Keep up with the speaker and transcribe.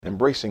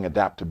Embracing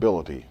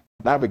Adaptability,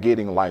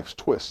 Navigating Life's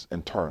Twists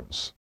and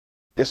Turns.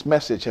 This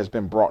message has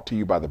been brought to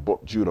you by the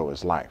book Judo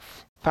is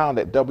Life, found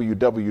at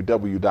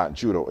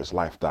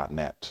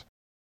www.judoislife.net.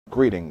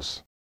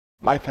 Greetings.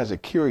 Life has a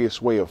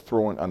curious way of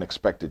throwing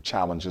unexpected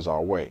challenges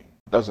our way,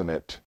 doesn't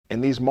it?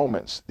 In these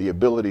moments, the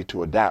ability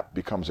to adapt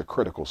becomes a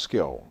critical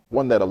skill,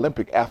 one that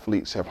Olympic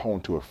athletes have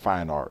honed to a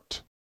fine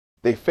art.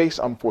 They face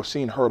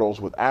unforeseen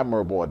hurdles with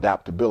admirable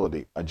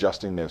adaptability,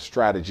 adjusting their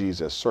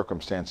strategies as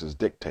circumstances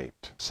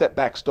dictate.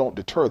 Setbacks don't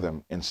deter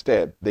them.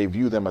 Instead, they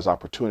view them as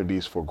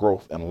opportunities for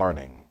growth and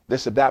learning.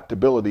 This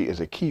adaptability is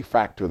a key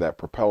factor that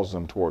propels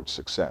them towards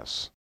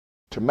success.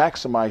 To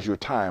maximize your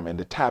time and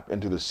to tap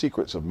into the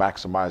secrets of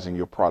maximizing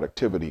your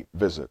productivity,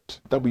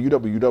 visit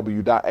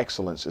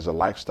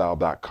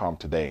www.excellenceisalifestyle.com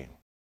today.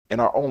 In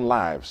our own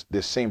lives,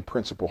 this same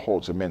principle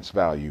holds immense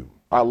value.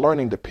 By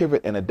learning to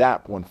pivot and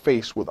adapt when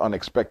faced with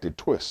unexpected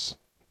twists,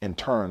 in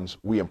turns,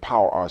 we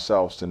empower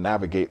ourselves to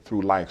navigate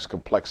through life's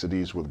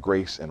complexities with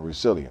grace and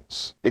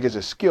resilience. It is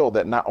a skill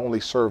that not only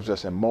serves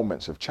us in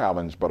moments of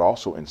challenge, but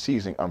also in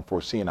seizing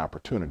unforeseen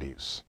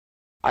opportunities.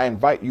 I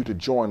invite you to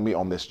join me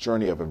on this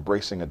journey of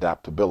embracing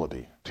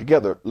adaptability.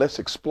 Together, let's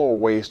explore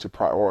ways to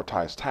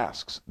prioritize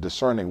tasks,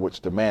 discerning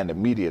which demand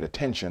immediate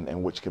attention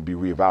and which can be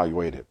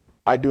reevaluated.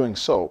 By doing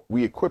so,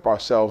 we equip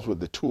ourselves with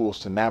the tools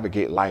to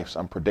navigate life's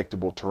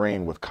unpredictable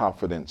terrain with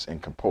confidence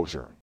and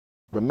composure.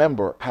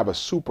 Remember, have a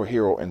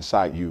superhero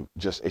inside you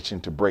just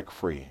itching to break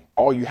free.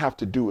 All you have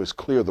to do is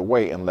clear the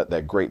way and let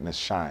that greatness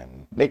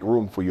shine. Make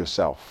room for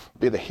yourself.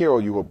 Be the hero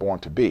you were born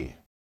to be.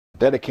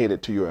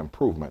 Dedicated to your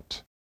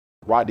improvement.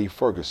 Rodney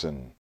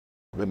Ferguson.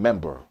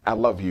 Remember, I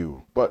love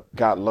you, but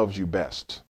God loves you best.